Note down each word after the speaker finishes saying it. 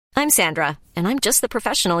I'm Sandra, and I'm just the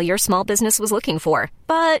professional your small business was looking for.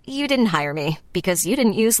 But you didn't hire me because you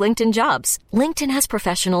didn't use LinkedIn Jobs. LinkedIn has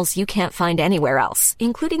professionals you can't find anywhere else,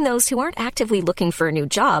 including those who aren't actively looking for a new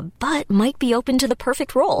job, but might be open to the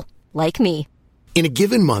perfect role, like me. In a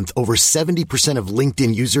given month, over 70% of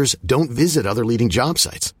LinkedIn users don't visit other leading job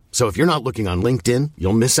sites. So if you're not looking on LinkedIn,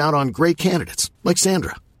 you'll miss out on great candidates like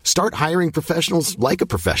Sandra. Start hiring professionals like a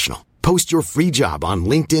professional. Post your free job on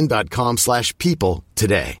linkedin.com/people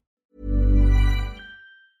today.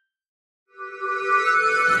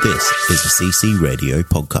 This is a CC Radio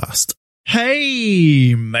podcast.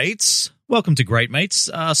 Hey, mates. Welcome to Great Mates.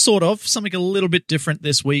 Sort of. Something a little bit different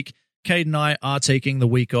this week. Kate and I are taking the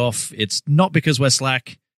week off. It's not because we're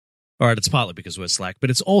slack. All right, it's partly because we're slack, but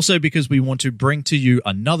it's also because we want to bring to you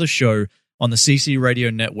another show on the CC Radio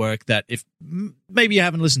network that if maybe you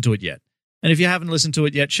haven't listened to it yet. And if you haven't listened to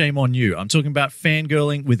it yet, shame on you. I'm talking about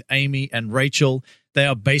Fangirling with Amy and Rachel. They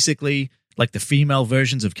are basically like the female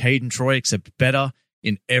versions of Kate and Troy, except better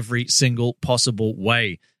in every single possible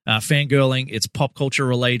way. Fangirling, it's pop culture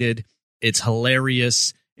related. It's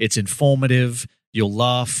hilarious. It's informative. You'll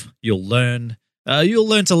laugh. You'll learn. You'll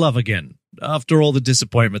learn to love again after all the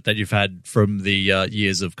disappointment that you've had from the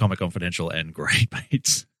years of Comic Confidential and Great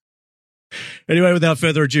Mates. Anyway, without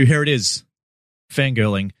further ado, here it is.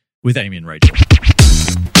 Fangirling with Amy and Rachel.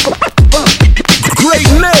 Great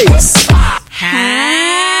Mates!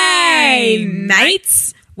 Hey,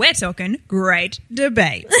 mates. We're talking great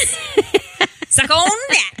debates. Suck on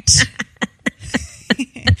that.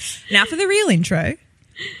 Now for the real intro.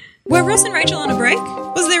 Were Ross and Rachel on a break?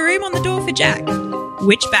 Was there room on the door for Jack?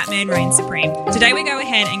 Which Batman reigns supreme? Today we go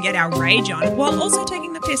ahead and get our rage on while also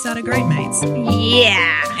taking the piss out of Great Mates.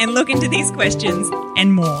 Yeah. And look into these questions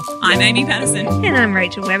and more. I'm Amy Patterson. And I'm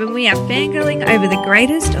Rachel Webb, and we are fangirling over the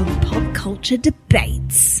greatest of pop culture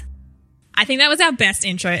debates. I think that was our best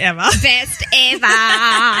intro ever. Best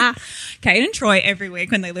ever. Kate and Troy, every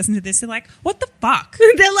week when they listen to this, they're like, what the fuck?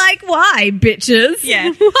 They're like, why, bitches?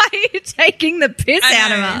 Yeah. Why are you taking the piss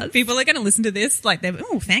out of us? People are going to listen to this like they're,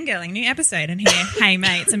 fangirling, new episode, and hear, hey,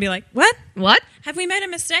 mates, and be like, what? What? Have we made a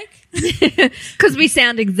mistake? Because we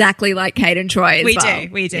sound exactly like Kate and Troy as well.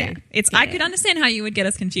 We do. Yeah. I could understand how you would get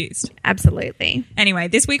us confused. Absolutely. Anyway,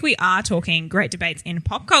 this week we are talking great debates in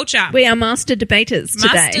pop culture. We are master debaters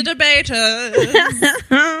today. Master debaters.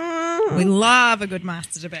 We love a good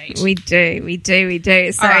master debate. We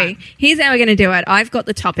do. So right. Here's how we're going to do it. I've got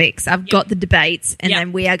the topics. I've got the debates. And Yep.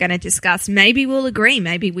 then we are going to discuss. Maybe we'll agree.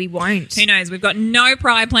 Maybe we won't. Who knows? We've got no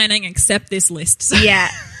prior planning except this list. So. Yeah.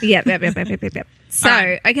 Yep. So,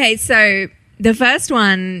 right. okay. So the first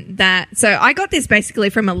one so I got this basically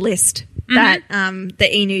from a list that the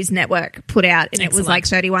E! News Network put out. And it was like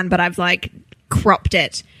 31, but I've like cropped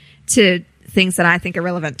it to things that I think are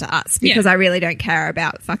relevant to us because I really don't care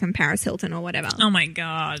about fucking Paris Hilton or whatever. Oh my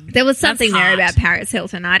God. There was something That's there hard. about Paris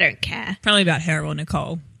Hilton. I don't care. Probably about her or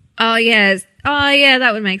Nicole. Oh, yes. Oh, yeah,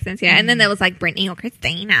 that would make sense. Yeah. And then there was like Britney or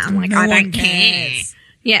Christina. I'm like, No I one don't care. cares.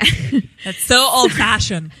 Yeah. That's so old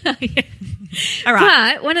fashioned. Yeah. All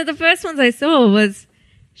right. But one of the first ones I saw was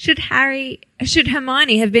should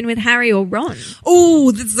Hermione have been with Harry or Ron?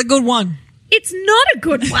 Oh, this is a good one. It's not a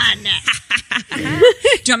good one. Do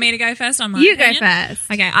you want me to go first on my You opinion? go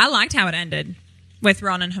first. Okay, I liked how it ended with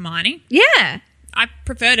Ron and Hermione. Yeah. I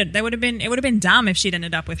preferred it. It would have been dumb if she'd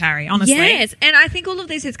ended up with Harry, honestly. Yes. And I think all of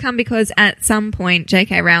this has come because at some point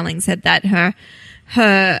J.K. Rowling said that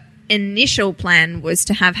her initial plan was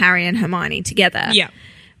to have Harry and Hermione together. Yeah.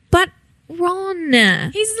 But Ron.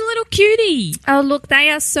 He's a little cutie. Oh, look, they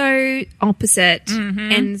are so opposite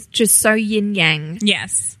and just so yin-yang.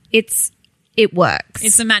 Yes. It works.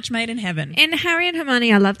 It's a match made in heaven. And Harry and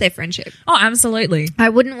Hermione, I love their friendship. Oh, absolutely. I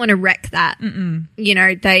wouldn't want to wreck that. You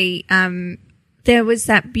know, they there was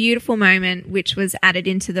that beautiful moment which was added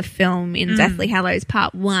into the film in Deathly Hallows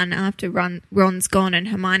Part 1 after Ron's gone and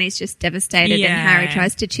Hermione's just devastated and Harry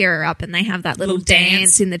tries to cheer her up and they have that little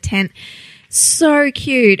dance in the tent. So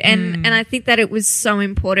cute. And I think that it was so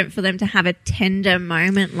important for them to have a tender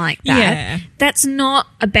moment like that. Yeah. That's not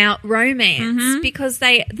about romance because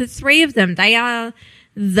the three of them, they are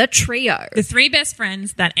the trio. The three best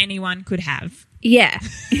friends that anyone could have. Yeah.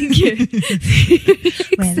 We're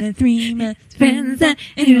the three best friends that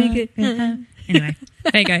anyone could have. Anyway,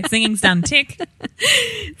 there you go. Singing's done. Tick.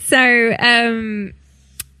 So,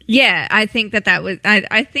 yeah, I think that was.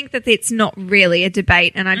 I think that it's not really a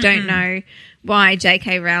debate, and I don't know why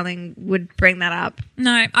J.K. Rowling would bring that up.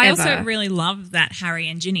 No, I Ever. also really love that Harry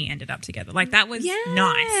and Ginny ended up together. Like that was Yeah.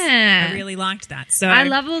 nice. I really liked that. So I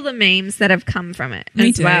love all the memes that have come from it Me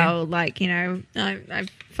as too. well. Like, you know, I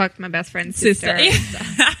fucked my best friend's sister.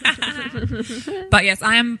 But yes,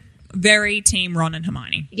 I am very team Ron and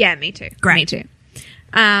Hermione. Yeah, me too. Great. Me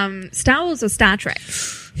too. Star Wars or Star Trek?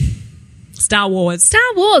 Star Wars. Star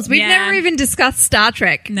Wars. We've Yeah. never even discussed Star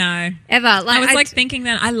Trek. No. Ever. I was thinking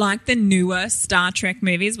that I like the newer Star Trek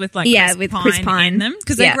movies with Chris Pine in them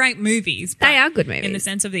because they're great movies. They but are good movies. in the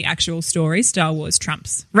sense of the actual story. Star Wars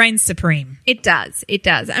trumps, reigns supreme. It does. It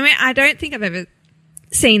does. I mean, I don't think I've ever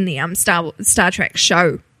seen the Star Trek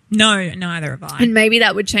show, No, neither have I. and maybe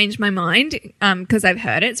that would change my mind because I've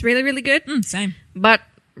heard it's really, really good. Same. But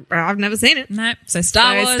I've never seen it. No. So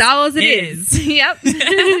Star Wars. Star Wars it is. Yep.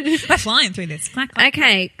 We're flying through this. Clack, clack.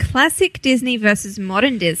 Okay, classic Disney versus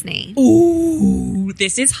modern Disney. Ooh,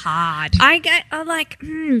 this is hard. I like,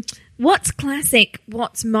 what's classic?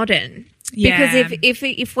 What's modern? Yeah. Because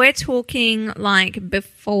if we're talking like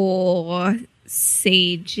before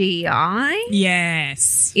CGI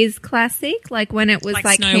Yes. is classic, like when it was Like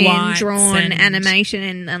like Snow White hand-drawn and-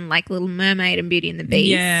 animation and like Little Mermaid and Beauty and the Beast.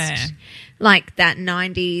 Yeah. Like that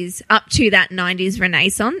 90s, up to that 90s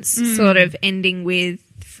Renaissance, sort of ending with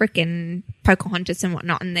frickin' Pocahontas and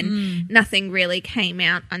whatnot, and then nothing really came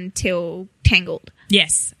out until Tangled.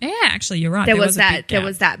 Yes. Yeah, actually, you're right. There was a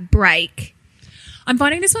big that break. I'm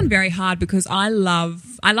finding this one very hard because I love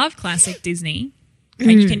classic Disney.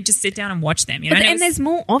 And you can just sit down and watch them. You know? And there's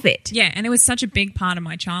more of it. Yeah, and it was such a big part of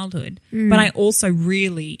my childhood. But I also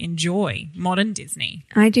really enjoy modern Disney.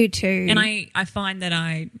 I do too. And I find that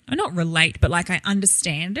I not relate, but like I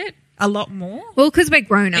understand it a lot more. Well, because we're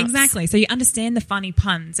grown-ups. Exactly. So you understand the funny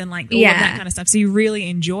puns and like all of Yeah. that kind of stuff. So you really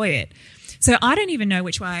enjoy it. So I don't even know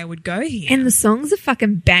which way I would go here. And the songs are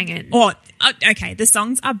fucking banging. Or, okay, the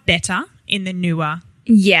songs are better in the newer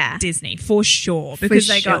Yeah. Disney for sure because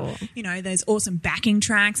they sure. got those awesome backing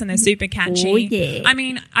tracks and they're super catchy. Oh, yeah. I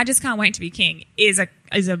mean, I just can't wait to be king is a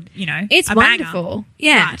It's a wonderful. banger.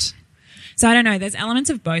 Yeah. But, so I don't know. There's elements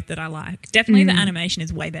of both that I like. Definitely the animation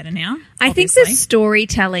is way better now. I think the obviously.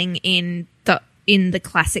 storytelling in the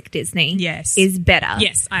classic Disney Yes. is better.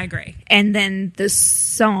 Yes, I agree. And then the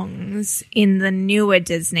songs in the newer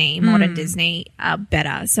Disney, modern Disney, are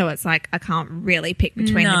better. So it's like I can't really pick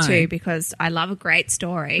between No. the two because I love a great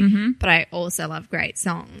story, but I also love great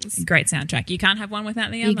songs. Great soundtrack. You can't have one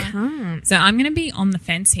without the other. You can't. So I'm going to be on the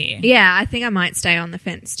fence here. Yeah, I think I might stay on the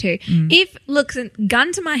fence too. If, look,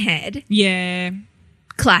 gun to my head, Yeah.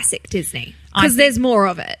 classic Disney. I Because think- there's more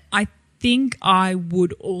of it. I think I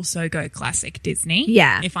would also go classic Disney.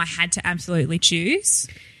 Yeah. If I had to absolutely choose.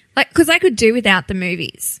 Like, because I could do without the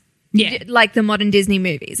movies. Yeah. Like the modern Disney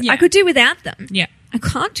movies. Yeah. I could do without them. Yeah. I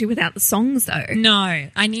can't do without the songs though. No,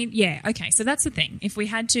 I need, okay. So that's the thing. If we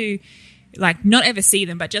had to, like, not ever see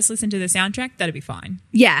them, but just listen to the soundtrack, that'd be fine.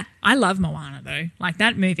 Yeah. I love Moana, though. Like,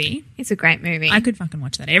 that movie, It's a great movie. I could fucking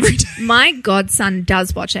watch that every day. My godson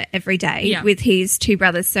does watch it every day Yeah. with his two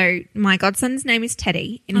brothers. So my godson's name is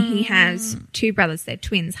Teddy and he has two brothers. They're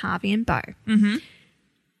twins, Harvey and Bo. Mm-hmm.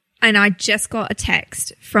 And I just got a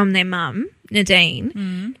text from their mum,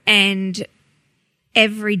 Nadine, and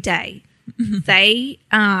every day they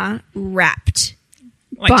are wrapped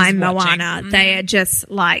Like, by just watching. Moana. They are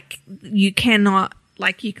just like, you cannot,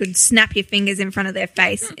 like you could snap your fingers in front of their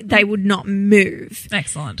face. They would not move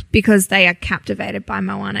Excellent. because they are captivated by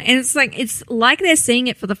Moana. And it's like they're seeing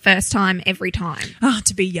it for the first time every time. Oh,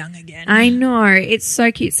 to be young again. I know. It's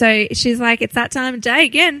so cute. So she's like, it's that time of day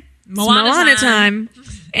again. It's Moana time.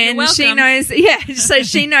 And You're she welcome. knows, so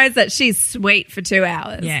she knows that she's sweet for 2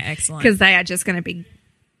 hours. Yeah, excellent. Because they are just going to be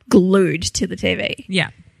glued to the TV.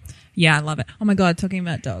 Yeah. Yeah, I love it. Oh, my God, talking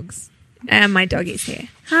about dogs. And my doggy's here.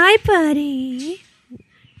 Hi, buddy.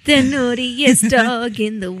 The naughtiest dog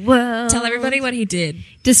in the world. Tell everybody what he did.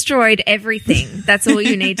 Destroyed everything. That's all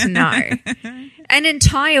you need to know. An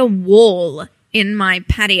entire wall in my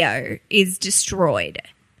patio is destroyed.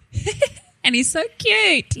 And he's so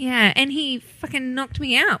cute. Yeah, and he fucking knocked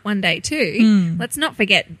me out one day too. Let's not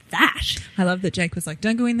forget that. I love that Jake was like,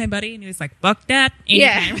 don't go in there, buddy. And he was like, fuck that. And he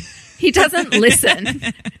Yeah. came. He doesn't listen.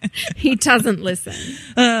 He doesn't listen.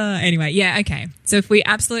 Anyway, yeah, okay. So if we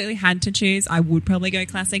absolutely had to choose, I would probably go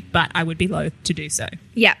classic, but I would be loath to do so.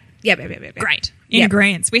 Yeah. Yep. Great. In Yep.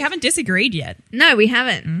 agreement. We haven't disagreed yet. No, we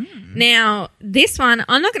haven't. Now, this one,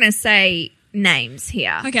 I'm not going to say names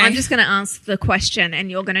here. Okay. I'm just going to ask the question and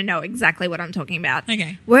you're going to know exactly what I'm talking about.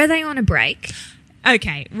 Okay. Were they on a break?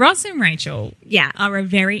 Okay, Ross and Rachel Yeah. are a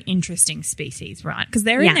very interesting species, right? Because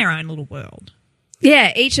they're Yeah. in their own little world.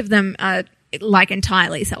 Yeah, each of them are like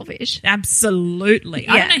entirely selfish. Absolutely.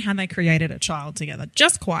 I Yeah. don't know how they created a child together,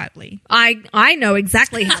 just quietly. I know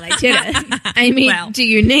exactly how they did it. Amy, Well. do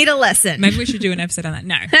you need a lesson? Maybe we should do an episode on that.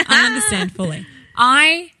 No, I understand fully.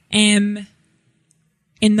 I am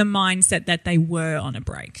in the mindset that they were on a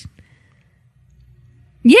break.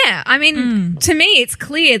 Yeah, I mean, to me, it's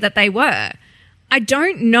clear that they were. I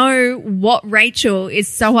don't know what Rachel is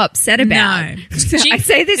so upset about. No. I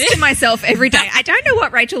say this to myself every day. I don't know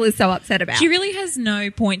what Rachel is so upset about. She really has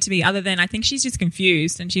no point to be other than I think she's just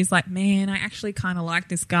confused and she's like, man, I actually kind of like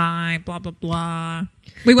this guy, blah, blah, blah.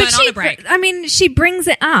 We weren't on a break. I mean, she brings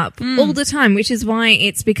it up all the time, which is why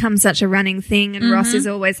it's become such a running thing. And Ross is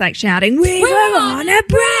always like shouting, we were on a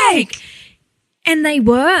break. And they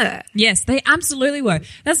were. Yes, they absolutely were.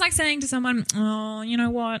 That's like saying to someone, oh, you know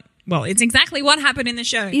what? Well, it's exactly what happened in the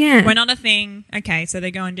show. Yeah. We're not a thing. Okay, so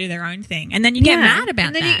they go and do their own thing. And then you get mad about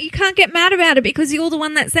and then that. You can't get mad about it because you're the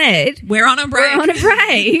one that said, We're on a break. we're on a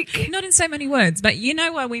break. Not in so many words, but you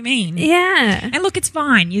know what we mean. Yeah. And look, it's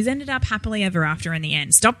fine. You ended up happily ever after in the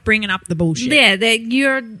end. Stop bringing up the bullshit. Yeah,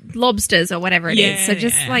 you're lobsters or whatever it is. So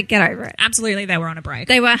just get over it. Absolutely, they were on a break.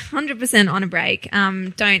 They were 100% on a break.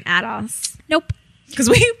 Don't add us. Nope. Because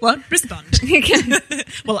we won't respond. Okay.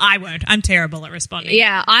 Well, I won't. I'm terrible at responding.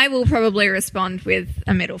 Yeah, I will probably respond with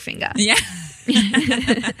a middle finger. Yeah.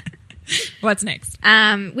 What's next?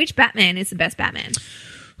 Which Batman is the best Batman?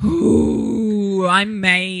 Ooh, I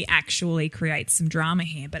may actually create some drama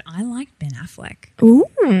here, but I like Ben Affleck. Ooh.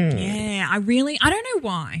 Yeah, I don't know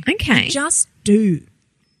why. Okay. I just do.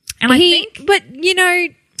 And I think... But,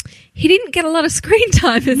 he didn't get a lot of screen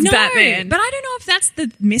time as Batman. But I don't know if that's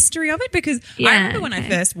the mystery of it because Yeah, I remember when I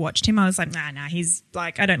first watched him, I was like, nah, he's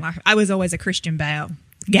like, I don't like him. I was always a Christian Bale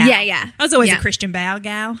gal. Yeah. I was always a Christian Bale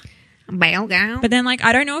gal. Bale gal. But then, like,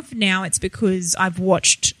 I don't know if now it's because I've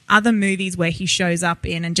watched other movies where he shows up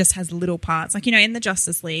in and just has little parts, like, in the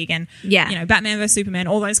Justice League and, Batman vs. Superman,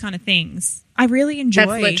 all those kind of things. I really enjoy.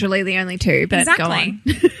 That's literally the only two, but exactly. go on.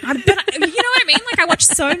 But you know what I mean? Like, I watch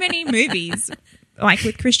so many movies, like,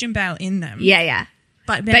 with Christian Bale in them. Yeah.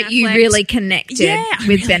 But you really connected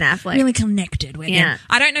with Ben Affleck. Really connected with him.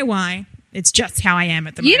 I don't know why. It's just how I am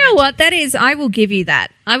at the moment. You know what? That is, I will give you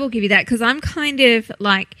that. Because I'm kind of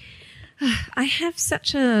like, I have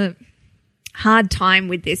such a hard time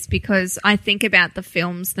with this because I think about the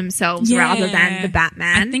films themselves rather than the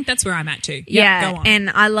Batman. I think that's where I'm at too. Yeah. Go on.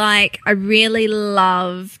 And I really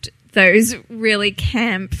loved those really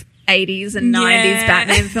camp 80s and 90s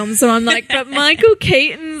Batman films. So I'm like, but Michael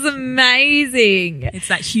Keaton's amazing. It's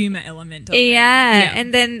that humor element of it. Yeah.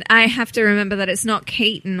 And then I have to remember that it's not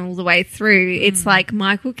Keaton all the way through. It's like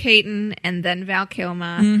Michael Keaton and then Val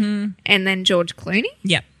Kilmer and then George Clooney.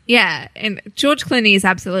 Yep. Yeah, and George Clooney is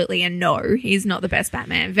absolutely a no. He's not the best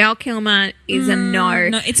Batman. Val Kilmer is a no.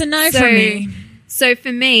 No, it's a no for me. So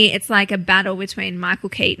for me, it's like a battle between Michael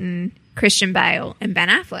Keaton, Christian Bale, and Ben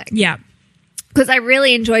Affleck. Yeah. Because I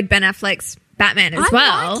really enjoyed Ben Affleck's Batman as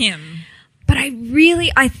well. I like him. But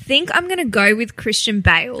I think I'm going to go with Christian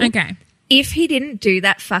Bale. Okay. If he didn't do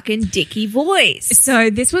that fucking dicky voice. So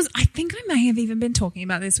this was, I think I may have even been talking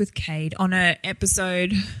about this with Cade on an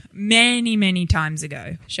episode many, many times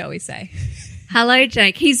ago, shall we say. Hello,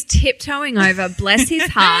 Jake. He's tiptoeing over. Bless his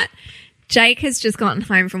heart. Jake has just gotten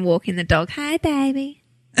home from walking the dog. Hi, baby.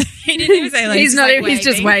 He didn't even say he's not. Like, he's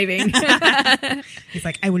just waving. He's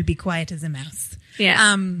like, I will be quiet as a mouse.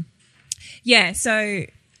 Yeah. Yeah. So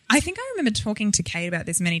I think I remember talking to Kate about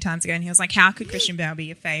this many times ago, and he was like, "How could Christian Bale be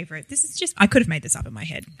your favorite?" This is just—I could have made this up in my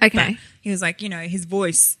head. Okay. But he was like, his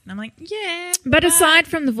voice, and I'm like, yeah. But aside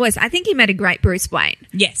from the voice, I think he made a great Bruce Wayne.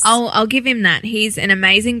 Yes, I'll give him that. He's an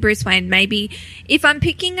amazing Bruce Wayne. Maybe if I'm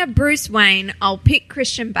picking a Bruce Wayne, I'll pick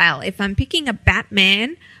Christian Bale. If I'm picking a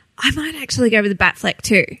Batman, I might actually go with the Batfleck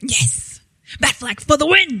too. Yes, Batfleck for the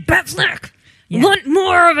win. Batfleck. Yeah. Want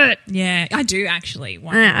more of it. Yeah, I do actually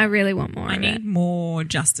want I really want more of it. I need more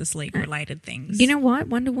Justice League related things. You know what?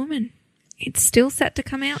 Wonder Woman. It's still set to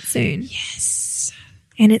come out soon. Yes.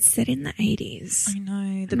 And it's set in the 80s. I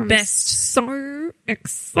know. The and best. I'm so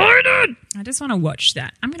excited. I just want to watch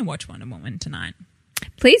that. I'm going to watch Wonder Woman tonight.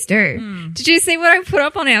 Please do. Did you see what I put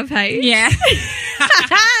up on our page? Yeah.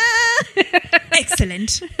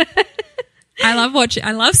 Excellent.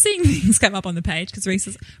 I love seeing things come up on the page because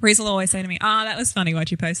Reese will always say to me, "Oh, that was funny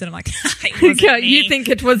what you posted." I'm like, "It wasn't me. You think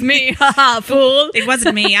it was me, haha, fool." It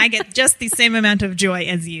wasn't me. I get just the same amount of joy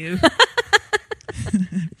as you.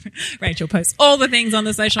 Rachel posts all the things on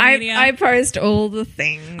the social media. I post all the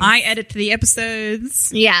things. I edit the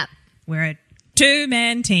episodes. Yeah. We're a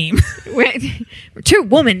two-man team. We're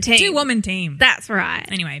two-woman team. Two-woman team. That's right.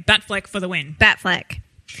 Anyway, Batfleck for the win. Batfleck.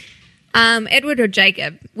 Edward or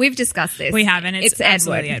Jacob? We've discussed this. We have, and it's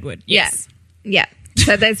absolutely Edward. Yes. Yeah.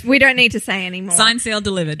 So we don't need to say anymore. Signed, sealed,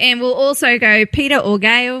 delivered. And we'll also go Peter or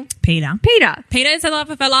Gail. Peter. Peter is the love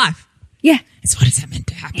of her life. Yeah. It's what is meant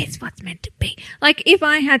to happen. It's what's meant to be. Like, if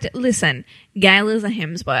I had to... Listen, Gail is a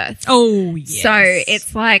Hemsworth. Oh, yes. So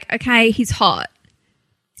it's like, okay, he's hot.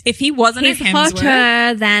 If he wasn't He's a Hemsworth,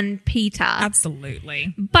 hotter than Peter.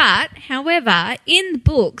 absolutely. But, however, in the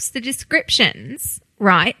books, the descriptions,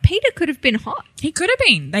 right, Peter could have been hot. He could have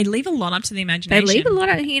been. They leave a lot up to the They imagination. leave a lot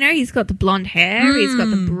of, he's got the blonde hair, he's got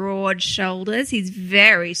the broad shoulders, he's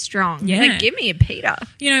very strong. Yeah. Like, give me a Peter.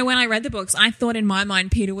 When I read the books, I thought in my mind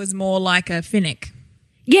Peter was more like a Finnick,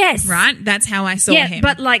 Yes. right? That's how I saw Yeah, him.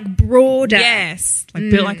 but like broader. yes, like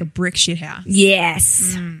built like a brick shit house.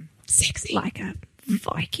 Yes. Sexy. Like a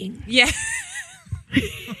Viking. Yeah.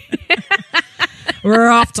 We're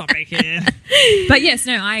off topic here. But yes,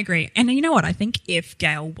 no, I agree. And you know what? I think if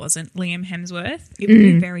Gale wasn't Liam Hemsworth, it would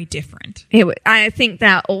be very different. I think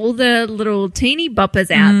that all the little teeny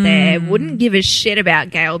boppers out there wouldn't give a shit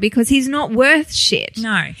about Gale because he's not worth shit.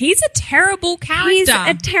 No, he's a terrible character. He's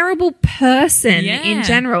a terrible person Yeah. in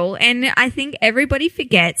general. And I think everybody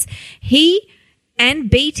forgets he and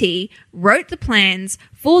Beatty wrote the plans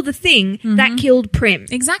for the thing that killed Prim.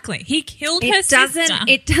 Exactly. He killed her sister.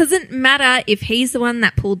 It doesn't matter if he's the one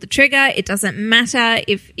that pulled the trigger. It doesn't matter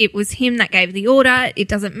if it was him that gave the order. It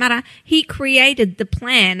doesn't matter. He created the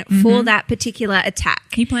plan for that particular attack.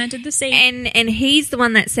 He planted the seed. And he's the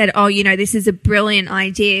one that said, oh, this is a brilliant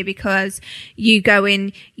idea because you go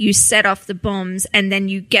in, you set off the bombs, and then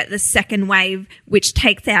you get the second wave, which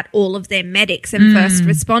takes out all of their medics and first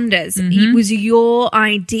responders. It was your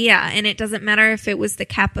idea, and it doesn't matter if it was the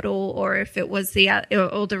Capitol or if it was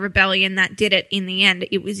or the rebellion that did it in the end.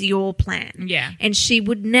 It was your plan. Yeah. And she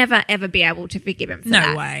would never, ever be able to forgive him for that.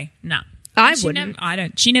 No way. No. I She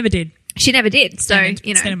wouldn't. She never did. She never did. So,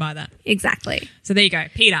 Stand by that. Exactly. So there you go.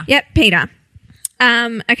 Peter. Yep, Peter.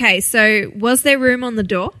 Okay, so was there room on the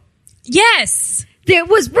door? Yes. There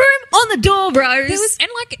was room on the door, Rose. And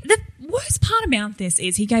the worst part about this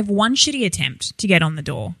is he gave one shitty attempt to get on the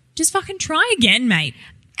door. Just fucking try again, mate.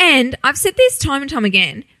 And I've said this time and time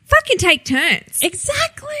again, fucking take turns.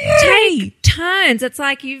 Exactly. Take turns. It's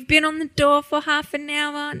like you've been on the door for half an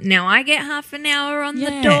hour. Now I get half an hour on the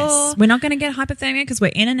door. We're not going to get hypothermia because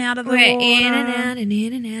we're in and out of the We're water. in and out and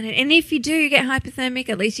in and out. And if you do get hypothermic,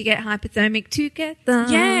 at least you get hypothermic together.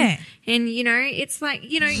 Yeah. And, it's like,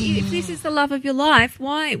 if this is the love of your life,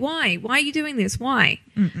 why? Why are you doing this? Why?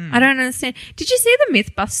 I don't understand. Did you see the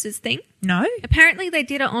Mythbusters thing? No. Apparently they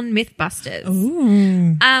did it on Mythbusters.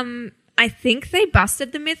 Ooh. I think they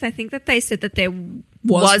busted the myth. I think that they said that there Was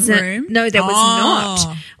wasn't. room? No, there was Oh.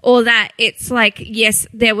 not. Or that it's like, yes,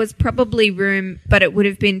 there was probably room, but it would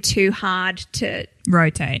have been too hard to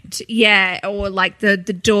Rotate. or like the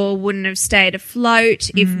door wouldn't have stayed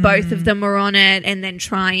afloat if both of them were on it and then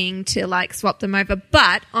trying to like swap them over.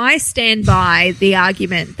 But I stand by the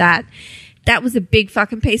argument that was a big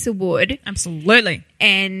fucking piece of wood Absolutely.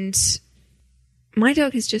 and my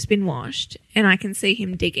dog has just been washed and I can see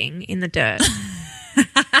him digging in the dirt.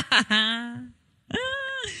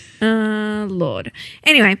 Lord.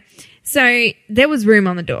 Anyway, so there was room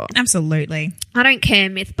on the door. Absolutely. I don't care,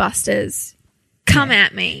 Mythbusters. Come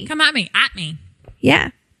at me. Come at me. At me. Yeah.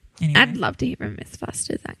 Anyway, I'd love to hear from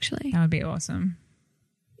Mythbusters, actually. that would be awesome.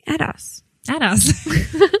 At us. At us.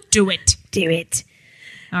 Do it. Do it.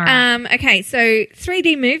 All right. Okay, so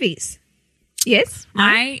 3D movies. Yes?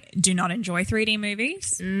 I do not enjoy 3D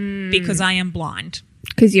movies because I am blind.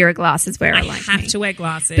 Because you're a glasses wearer I like have me. to wear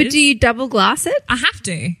glasses. But do you double glass it? I have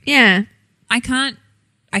to. Yeah. I can't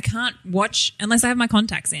watch unless I have my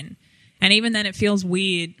contacts in. And even then it feels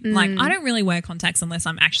weird. Like I don't really wear contacts unless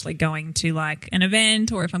I'm actually going to like an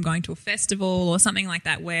event or if I'm going to a festival or something like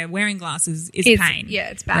that where wearing glasses is pain. Yeah,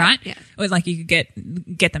 it's bad. Right? Yeah. Or like you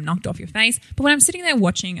could get them knocked off your face. But when I'm sitting there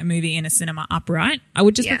watching a movie in a cinema upright, I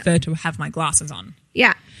would just Yeah. prefer to have my glasses on.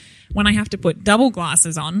 Yeah. When I have to put double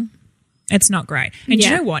glasses on, it's not great. And do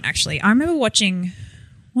Yeah. you know what, actually? I remember watching,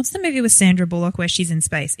 what's the movie with Sandra Bullock where she's in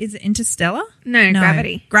space? Is it Interstellar? No,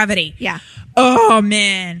 Gravity. Gravity. Yeah. Oh,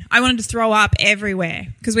 man. I wanted to throw up everywhere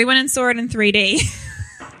because we went and saw it in 3D.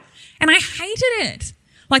 And I hated it.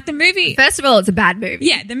 Like the movie. First of all, it's a bad movie.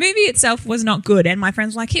 Yeah, the movie itself was not good. And my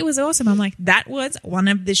friends were like, it was awesome. I'm like, that was one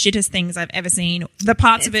of the shittest things I've ever seen. The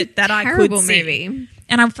parts of it that I could terrible see. movie.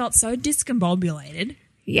 And I felt so discombobulated.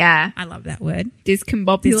 Yeah. I love that word.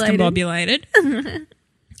 Discombobulated. Discombobulated.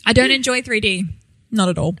 I don't enjoy 3D. Not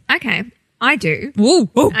at all. Okay. I do. Ooh,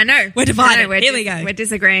 I know. We're divided. I know, Here we go. We're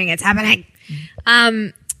disagreeing. It's happening.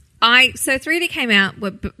 So 3D came out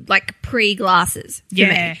with like pre-glasses for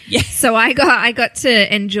Yeah. me. Yeah. So I got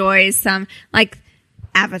to enjoy some like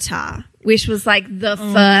Avatar, which was like the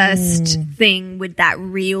first thing with that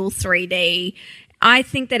real 3D. I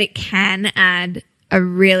think that it can add a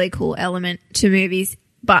really cool element to movies,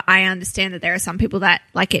 but I understand that there are some people that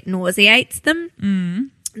like it nauseates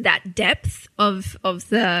them. that depth of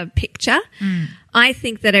the picture. I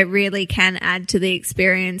think that it really can add to the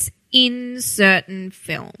experience in certain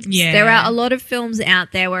films. Yeah. There are a lot of films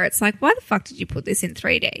out there where it's like, why the fuck did you put this in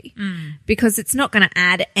 3D? Because it's not going to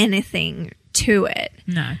add anything to it.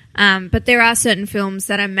 No. But there are certain films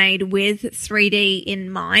that are made with 3D in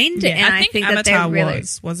mind. Yeah, and I think that they're Avatar really,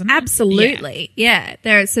 wasn't it? Absolutely. Yeah.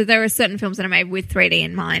 There are certain films that are made with 3D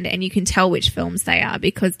in mind, and you can tell which films they are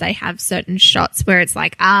because they have certain shots where it's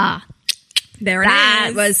like, There that it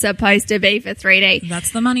is. was supposed to be for 3D.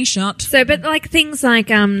 That's the money shot. So, but like things like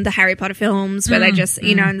the Harry Potter films where they just,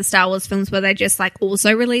 and the Star Wars films where they just like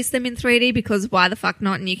also release them in 3D because why the fuck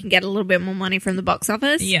not? And you can get a little bit more money from the box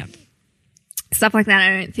office. Yeah. Stuff like that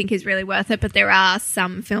I don't think is really worth it, but there are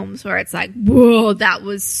some films where it's like, whoa, that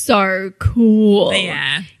was so cool.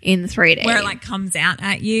 Yeah. In 3D. Where it like comes out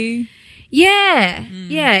at you. Yeah.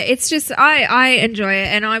 Yeah. It's just, I enjoy it,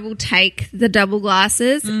 and I will take the double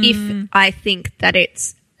glasses if I think that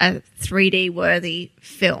it's a 3D worthy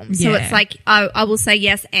film. So Yeah. it's like, I will say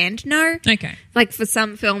yes and no. Okay. Like for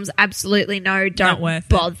some films, absolutely no, Not don't worth it.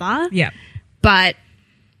 bother. Yeah. But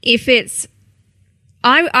if it's,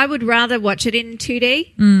 I would rather watch it in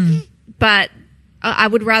 2D, but I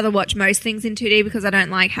would rather watch most things in 2D because I don't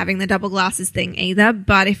like having the double glasses thing either.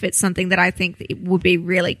 But if it's something that I think that it would be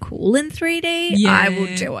really cool in 3D, Yeah. I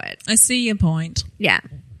will do it. I see your point. Yeah.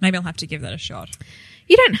 Maybe I'll have to give that a shot.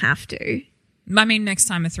 You don't have to. I mean, next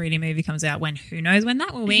time a 3D movie comes out, who knows when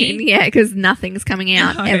that will be? Yeah, because nothing's coming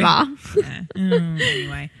out No. ever. Yeah.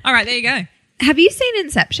 Anyway. All right, there you go. Have you seen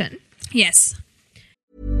Inception? Yes.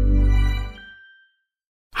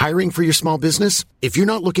 Hiring for your small business? If you're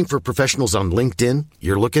not looking for professionals on LinkedIn,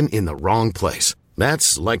 you're looking in the wrong place.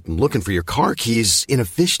 That's like looking for your car keys in a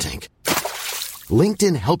fish tank.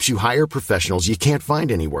 LinkedIn helps you hire professionals you can't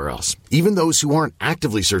find anywhere else, even those who aren't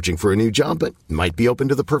actively searching for a new job but might be open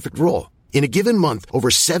to the perfect role. In a given month, over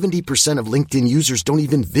 70% of LinkedIn users don't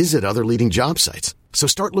even visit other leading job sites. So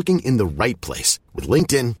start looking in the right place. With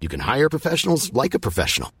LinkedIn, you can hire professionals like a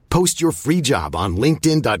professional. Post your free job on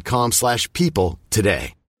linkedin.com/people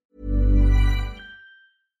today.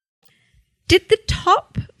 Did the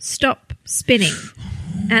top stop spinning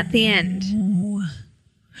at the end?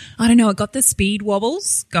 I don't know. It got the speed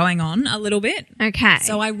wobbles going on a little bit. Okay.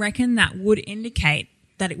 So I reckon that would indicate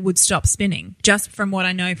that it would stop spinning, just from what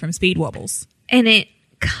I know from speed wobbles. And it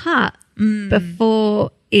cut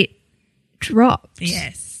before it dropped.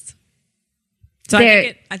 Yes. So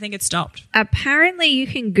I think it stopped. Apparently you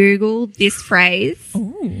can Google this phrase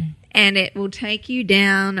Ooh. and it will take you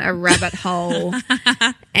down a rabbit hole.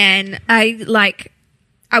 And I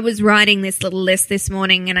was writing this little list this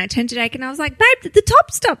morning and I turned to Jake and I was like, babe, did the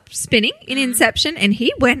top stop spinning in Inception? And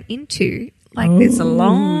he went into this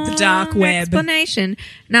long the dark web explanation.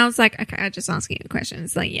 And I was like, okay, I'm just asking you a question.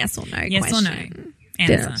 It's like yes or no Yes question. or no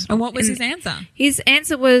answer. And what was his answer? His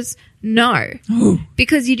answer was no,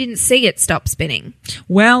 because you didn't see it stop spinning.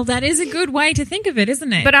 Well, that is a good way to think of it,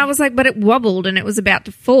 isn't it? But I was like, but it wobbled and it was about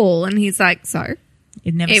to fall. And he's like, so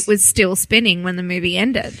it was still spinning when the movie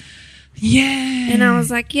ended. Yeah. And I was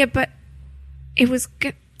like, yeah, but it was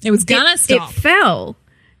gonna stop. It fell.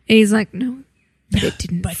 And he's like, no, but it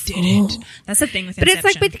didn't. But fall. didn't. That's the thing with But Inception.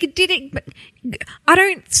 it's like, but it did it. But I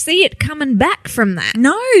don't see it coming back from that.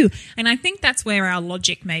 No. And I think that's where our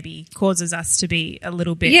logic maybe causes us to be a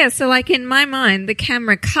little bit. Yeah. So like in my mind, the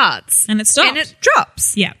camera cuts And it stops. and it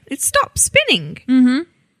drops. Yeah. It stops spinning.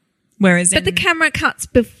 Whereas But the camera cuts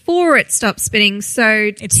before it stops spinning,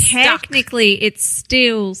 so It's stuck. technically it's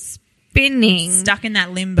still spinning. stuck in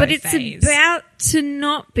that limbo But it's phase. about to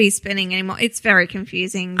not be spinning anymore. It's very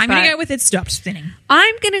confusing. I'm going but to go with it stopped spinning.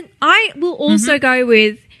 I will also go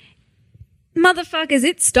with motherfuckers,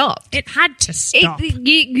 it stopped. It had to stop.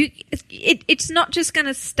 It's not just going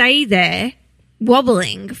to stay there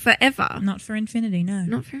wobbling forever. Not for infinity, no.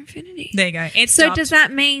 Not for infinity. There you go. It So stopped. does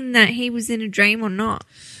that mean that he was in a dream or not?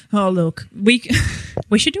 Oh, look. We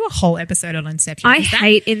should do a whole episode on Inception. I 'cause that-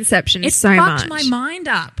 hate Inception it so fucked much. my mind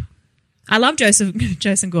up. I love Joseph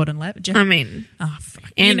Gordon-Levitt. I mean, oh,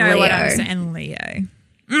 fuck. and you know what Leo. I'm saying. And Leo.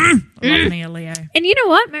 I love me a Leo. and you know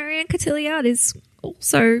what? Marianne Cotillard is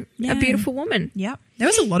also Yeah. a beautiful woman. Yep. There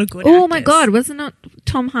was a lot of good Oh my actors. God, wasn't it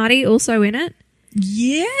Tom Hardy also in it?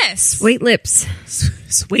 Yes. Sweet Lips.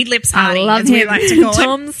 Sweet Lips Hardy, I love as him. we like to call him.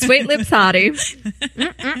 Tom Sweet Lips Hardy.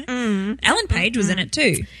 Ellen Page was in it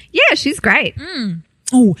too. Yeah, she's great.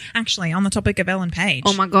 Oh, actually, on the topic of Ellen Page.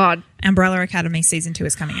 Oh my God. Umbrella Academy season 2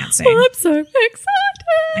 is coming out soon. I'm so excited.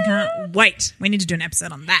 I can't wait. We need to do an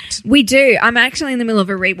episode on that. We do. I'm actually in the middle of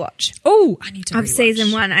a rewatch Oh, I need to of rewatch.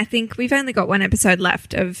 season 1. I think we've only got one episode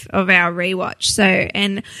left of our rewatch. So,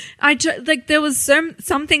 and there was some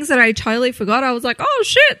things that I totally forgot. I was like, oh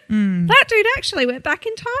shit, that dude actually went back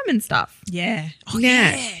in time and stuff. Yeah. Oh,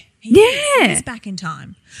 Yeah. yeah. Yeah. He's back in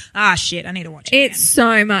time. Ah, shit. I need to watch it It's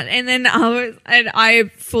so much. And then I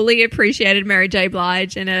fully appreciated Mary J.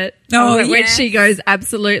 Blige in it. Oh, when yes. she goes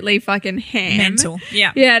absolutely fucking ham. Mental.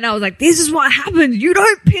 Yeah. Yeah, and I was like, this is what happened. You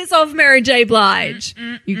don't piss off Mary J. Blige.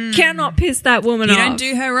 You cannot piss that woman You off. don't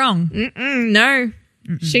do her wrong. No.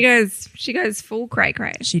 She goes full cray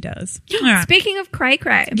cray. She does. All right. Speaking of cray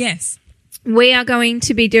cray, Yes. we are going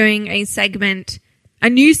to be doing a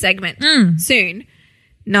new segment soon.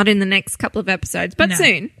 Not in the next couple of episodes, but No.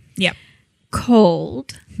 soon. Yep.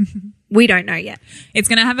 Called, we don't know yet. It's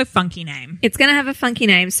going to have a funky name. It's going to have a funky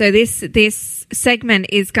name. So this segment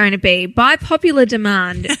is going to be by popular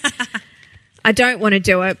demand. I don't want to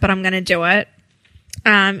do it, but I'm going to do it.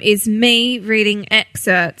 Is me reading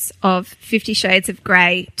excerpts of 50 Shades of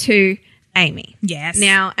Grey to Amy. Yes.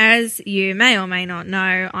 Now, as you may or may not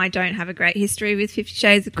know, I don't have a great history with 50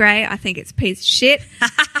 Shades of Grey. I think it's a piece of shit.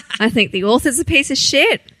 I think the author's a piece of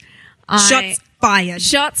shit. Shots fired.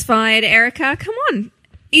 Shots fired, Erica. Come on.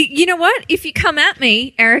 You know what? If you come at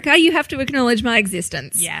me, Erica, you have to acknowledge my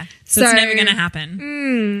existence. Yeah. So it's never going to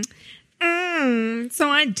happen. So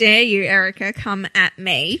I dare you, Erica, come at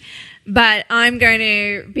me. But I'm going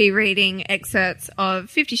to be reading excerpts of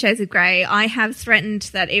 50 Shades of Grey. I have threatened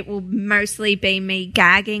that it will mostly be me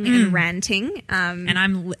gagging and ranting.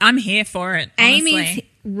 And I'm here for it, honestly. Amy's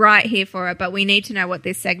right here for it, but we need to know what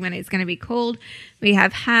this segment is going to be called. We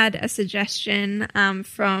have had a suggestion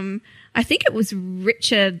from, I think it was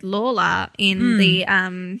Richard Lawler in the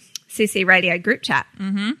CC Radio group chat,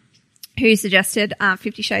 who suggested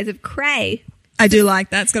 50 Shades of Cray. I do like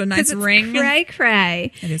that. It's got a nice It's ring. Cray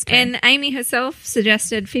Cray. It is cray. And Amy herself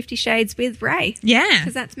suggested 50 Shades with Ray. Yeah.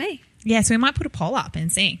 Because that's me. Yeah, so we might put a poll up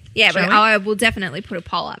and see. Yeah, Shall but we? I will definitely put a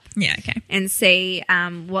poll up. Yeah, okay. And see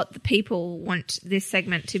what the people want this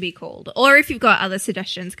segment to be called. Or if you've got other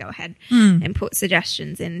suggestions, go ahead and put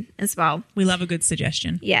suggestions in as well. We love a good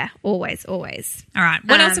suggestion. Yeah, always, always. All right.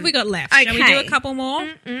 What else have we got left? Shall we do a couple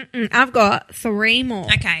more? I've got 3 more.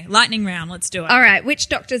 Okay, lightning round. Let's do it. All right, which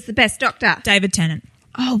doctor's the best doctor? David Tennant.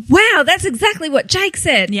 Oh, wow, that's exactly what Jake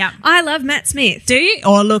said. Yeah. I love Matt Smith. Do you?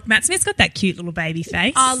 Oh, look, Matt Smith's got that cute little baby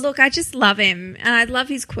face. Oh, look, I just love him. And I love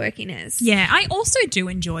his quirkiness. Yeah, I also do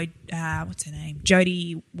enjoy, what's her name?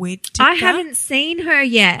 Jodie Whittaker. I haven't seen her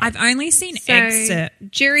yet. I've only seen So, excerpts.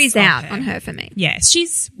 jury's of out her. on her for me. Yeah,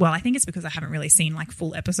 I think it's because I haven't really seen like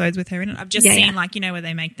full episodes with her in it. I've just seen like, where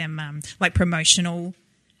they make them like promotional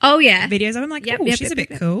Oh, yeah. videos of them. Like, Yep, oh, yep, she's yep, a bit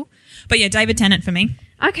yep. cool. But yeah, David Tennant for me.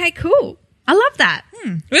 Okay, cool. I love that.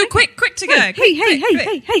 Real quick to go. Hey,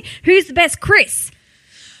 hey. Who's the best Chris?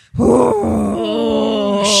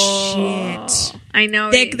 Shit. I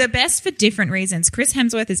know. They're the best for different reasons. Chris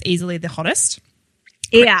Hemsworth is easily the hottest.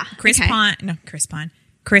 Yeah. Chris Pratt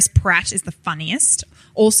is the funniest.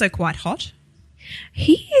 Also quite hot.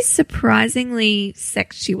 He is surprisingly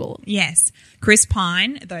sexual. Yes. Chris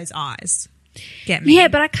Pine, those eyes. Get me. Yeah,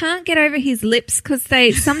 but I can't get over his lips because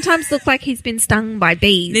they sometimes look like he's been stung by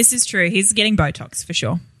bees. This is true. He's getting Botox for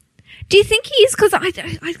sure. Do you think he is? Because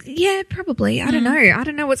yeah, probably. I don't know. I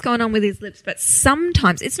don't know what's going on with his lips, but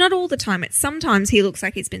sometimes, it's not all the time, it's sometimes he looks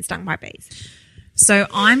like he's been stung by bees. So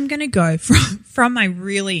I'm going to go from my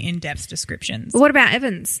really in-depth descriptions. But what about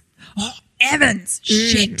Evans? Oh, Evans.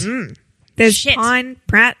 Shit. There's Shit. Pine,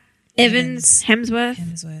 Pratt, Evans, Hemsworth.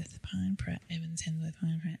 Hemsworth, Pine, Pratt, Evans, Hemsworth,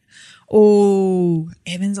 Pine, Pratt. Oh,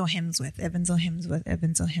 Evans or Hemsworth? Evans or Hemsworth?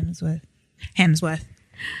 Evans or Hemsworth? Hemsworth.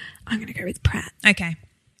 I'm going to go with Pratt. Okay.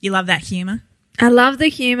 You love that humour? I love the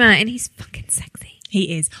humour and he's fucking sexy.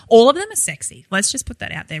 He is. All of them are sexy. Let's just put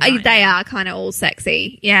that out there. Right They now. are kind of all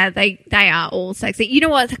sexy. Yeah, they are all sexy. You know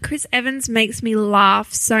what? Chris Evans makes me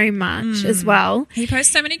laugh so much as well. He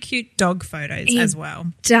posts so many cute dog photos as well.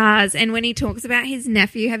 Does. And when he talks about his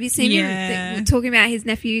nephew, have you seen Yeah. him talking about his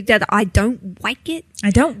nephew? That I don't like it.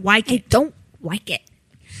 I don't like I it. don't like it.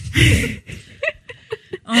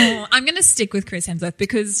 Oh, I'm going to stick with Chris Hemsworth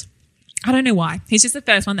because I don't know why. He's just the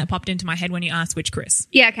first one that popped into my head when you asked which Chris.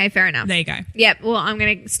 Yeah, okay, fair enough. There you go. Yep, well, I'm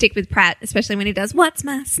going to stick with Pratt, especially when he does, what's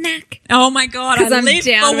my snack? Oh my God. I 'Cause I'm live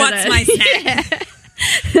down for with what's it. my snack.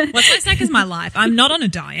 What's my snack is my life. I'm not on a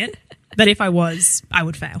diet, but if I was, I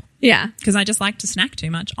would fail Yeah. because I just like to snack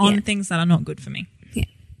too much on Yeah. things that are not good for me. Yeah.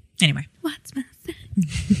 Anyway. What's my snack?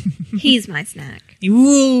 He's my snack.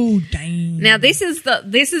 Ooh, dang. Now this is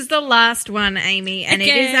the last one, Amy, and it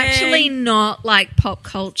is Okay. actually not like pop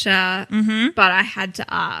culture, but I had to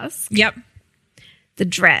ask. Yep. The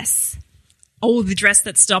dress. Oh, the dress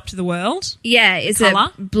that stopped the world. Yeah, is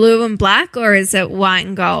Colour? it blue and black or is it white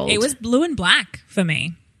and gold? It was blue and black for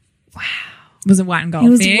me. Wow. Was it white and gold? It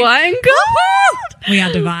was for you? white and gold. We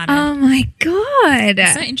are divided. Oh my god!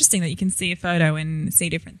 It's so interesting that you can see a photo and see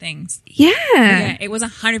different things. Yeah. Yeah, it was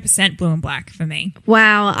 100% blue and black for me.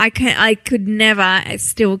 Wow, I could never. I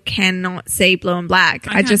still cannot see blue and black.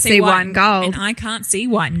 I can't just see white and gold. And I can't see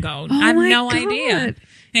white and gold. Oh I have my no God. idea.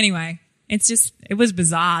 Anyway, it was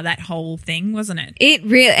bizarre, that whole thing, wasn't it? It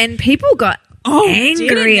really, and people got angry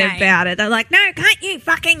didn't they? about it. They're like, "No, can't you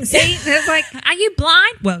fucking see?" It's like, Are you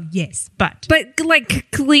blind? Well, yes, but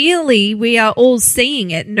like clearly we are all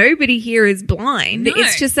seeing it. Nobody here is blind. No.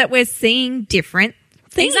 It's just that we're seeing different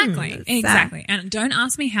things. Exactly. And don't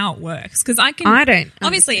ask me how it works because I don't.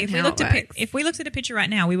 Obviously, if we looked at a picture right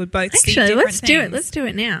now, we would both see Actually, different let's things. do it. Let's do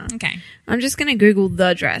it now. Okay. I'm just going to Google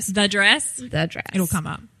the dress. The dress. The dress. It'll come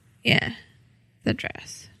up. Yeah, the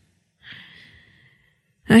dress.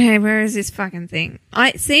 Okay, where is this fucking thing?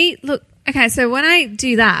 I see. Look. Okay, so when I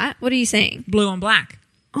do that, what are you seeing? Blue and black.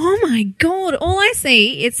 Oh my god! All I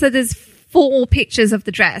see is that there's 4 pictures of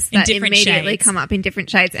the dress In that different immediately shades. come up in different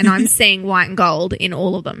shades, and I'm seeing white and gold in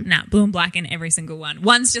all of them. No, blue and black in every single one.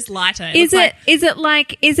 One's just lighter. Is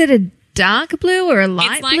it a dark blue or a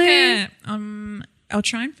light It's like blue? I'll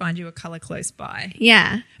try and find you a color close by.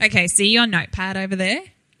 Yeah, Okay, see your notepad over there?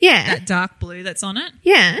 yeah, That dark blue that's on it?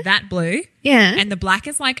 yeah, That blue. yeah. And the black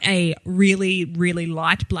is like a really, really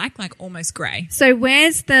light black, like almost grey. So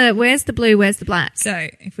where's the blue? Where's the black? So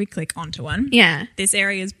if we click onto one, Yeah. this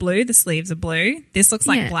area is blue, the sleeves are blue. This looks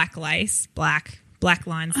like Yeah. black lace, black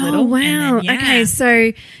lines Oh little. wow! And then, yeah. Okay,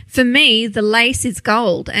 so for me, the lace is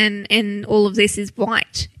gold, and all of this is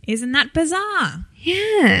white. Isn't that bizarre?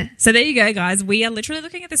 Yeah. So there you go, guys. We are literally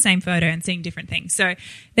looking at the same photo and seeing different things. So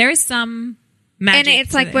there is some magic. And it's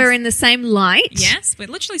to like this. we're in the same light. Yes, we're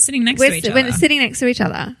literally sitting next to each other. We're sitting next to each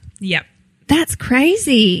other. Yep. That's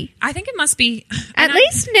crazy. I think it must be. At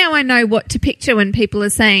least now I know what to picture when people are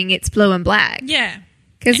saying it's blue and black. Yeah.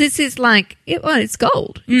 Because this is like, it's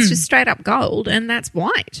gold. It's just straight up gold, and that's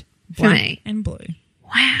white for Black me. and blue.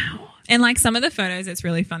 Wow. And like some of the photos, it's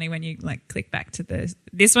really funny when you like click back to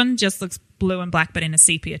this one just looks blue and black, but in a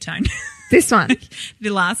sepia tone. This one. The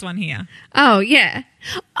last one here. Oh, yeah.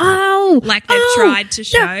 Oh. Like they've tried to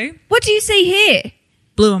show. What do you see here?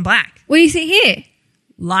 Blue and black. What do you see here?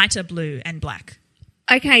 Lighter blue and black.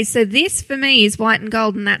 Okay, so this for me is white and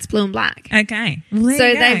gold, and that's blue and black. Okay. Well, there So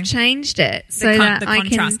you go. they've changed it so the that I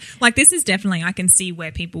contrast. can. Like this is definitely, I can see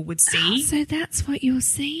where people would see. So that's what you're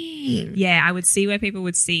seeing. Yeah, I would see where people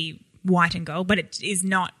would see white and gold, but it's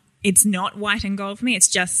not white and gold for me. It's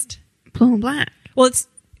just, Blue and black. well,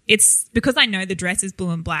 it's because I know the dress is blue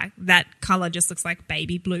and black. That color just looks like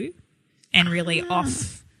baby blue and really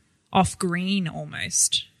off green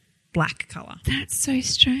almost black color. That's so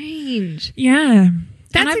strange. Yeah.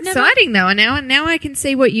 That's exciting though. And now I can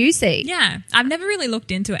see what you see. Yeah. I've never really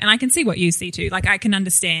looked into it and I can see what you see too. Like I can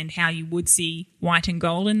understand how you would see white and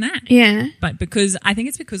gold in that. Yeah. But I think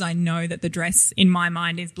it's because I know that the dress in my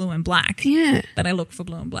mind is blue and black Yeah. that I look for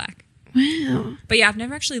blue and black. Wow. But yeah, I've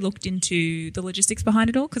never actually looked into the logistics behind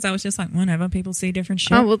it all because I was just like, whatever, people see different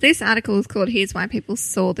shit. Oh, well, this article is called Here's Why People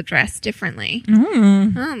Saw the Dress Differently.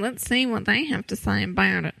 Mm. Oh, let's see what they have to say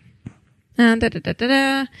about it.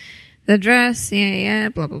 The dress, yeah,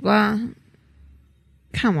 blah, blah, blah.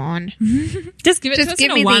 Come on. Just give it to Just us give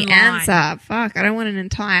in me a one the line. answer. Fuck, I don't want an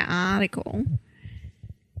entire article.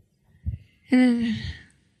 Ooh,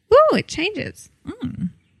 it changes.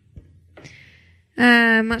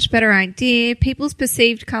 Much better idea. People's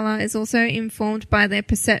perceived colour is also informed by their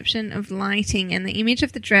perception of lighting, and the image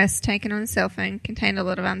of the dress taken on a cell phone contained a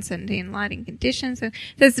lot of uncertainty in lighting conditions. So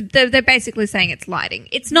they're basically saying it's lighting.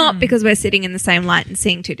 It's not because we're sitting in the same light and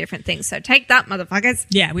seeing two different things. So take that, motherfuckers.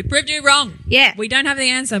 Yeah, we proved you wrong. Yeah. We don't have the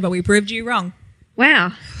answer, but we proved you wrong. Wow.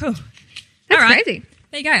 Whew. That's All right. crazy.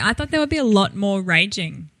 There you go. I thought there would be a lot more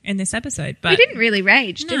raging in this episode, but We didn't really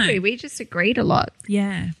rage, did No. we? We just agreed a lot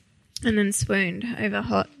yeah. and then swooned over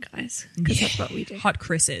hot guys because that's what we do. Hot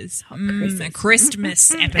Chris's. Chris's. A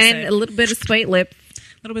Christmas episode. And a little bit of sweet lip.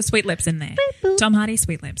 A little bit of sweet lips in there. boop. Tom Hardy,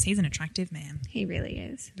 sweet lips. He's an attractive man. He really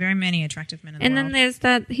is. Very many attractive men in And the then world. there's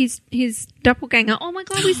that his doppelganger. Oh my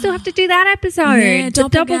god, we still have to do that episode. Yeah, the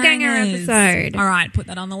doppelganger doppelgangers. episode. All right, put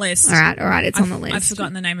that on the list. All right, it's on the list. I've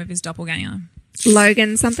forgotten the name of his doppelganger.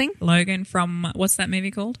 Logan something. Logan from, what's that movie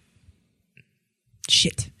called?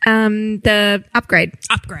 Shit. The Upgrade.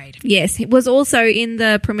 Upgrade. Yes, it was also in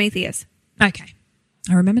the Prometheus. Okay.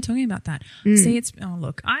 I remember talking about that. See,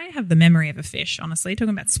 look, I have the memory of a fish, honestly,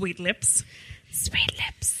 talking about sweet lips. Sweet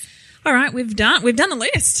lips. All right, we've done the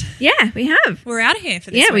list. Yeah, we have. We're out of here for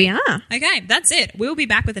this week. We are. Okay, that's it. We'll be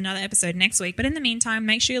back with another episode next week. But in the meantime,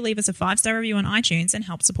 make sure you leave us a 5-star review on iTunes and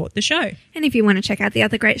help support the show. And if you want to check out the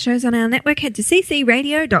other great shows on our network, head to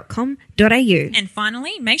ccradio.com.au. And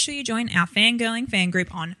finally, make sure you join our Fangirling fan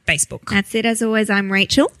group on Facebook. That's it. As always, I'm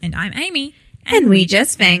Rachel. And I'm Amy. And we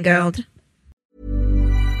just fangirled.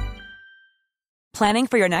 Planning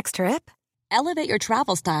for your next trip? Elevate your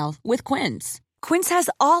travel style with Quince. Quince has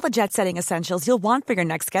all the jet-setting essentials you'll want for your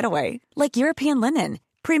next getaway, like European linen,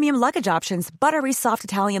 premium luggage options, buttery soft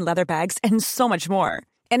Italian leather bags, and so much more.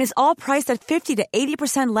 And is all priced at 50 to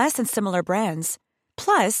 80% less than similar brands.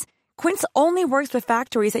 Plus, Quince only works with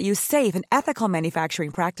factories that use safe and ethical manufacturing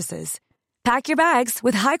practices. Pack your bags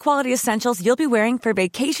with high-quality essentials you'll be wearing for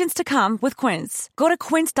vacations to come with Quince. Go to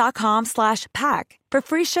quince.com/pack for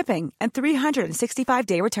free shipping and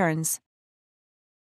 365-day returns.